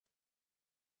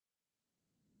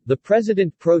The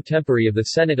President pro tempore of the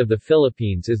Senate of the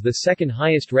Philippines is the second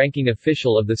highest-ranking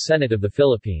official of the Senate of the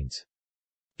Philippines.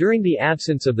 During the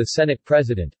absence of the Senate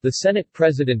President, the Senate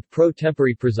President pro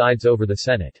tempore presides over the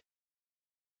Senate.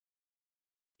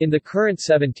 In the current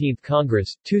 17th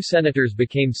Congress, two senators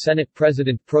became Senate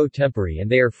President pro tempore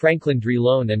and they are Franklin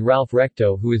Drilon and Ralph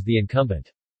Recto, who is the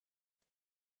incumbent.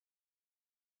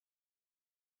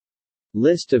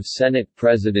 List of Senate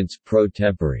Presidents pro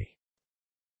tempore.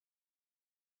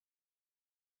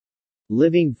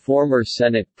 Living former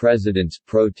Senate Presidents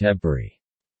pro tempore.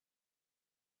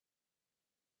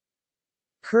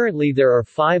 Currently there are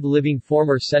 5 living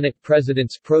former Senate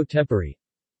Presidents pro tempore.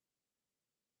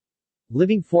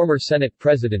 Living former Senate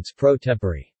Presidents pro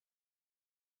tempore.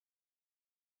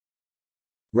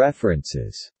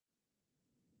 References.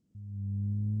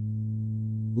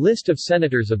 List of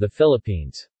Senators of the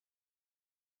Philippines.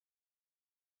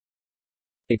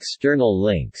 External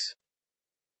links.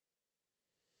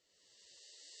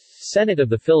 Senate of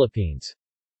the Philippines.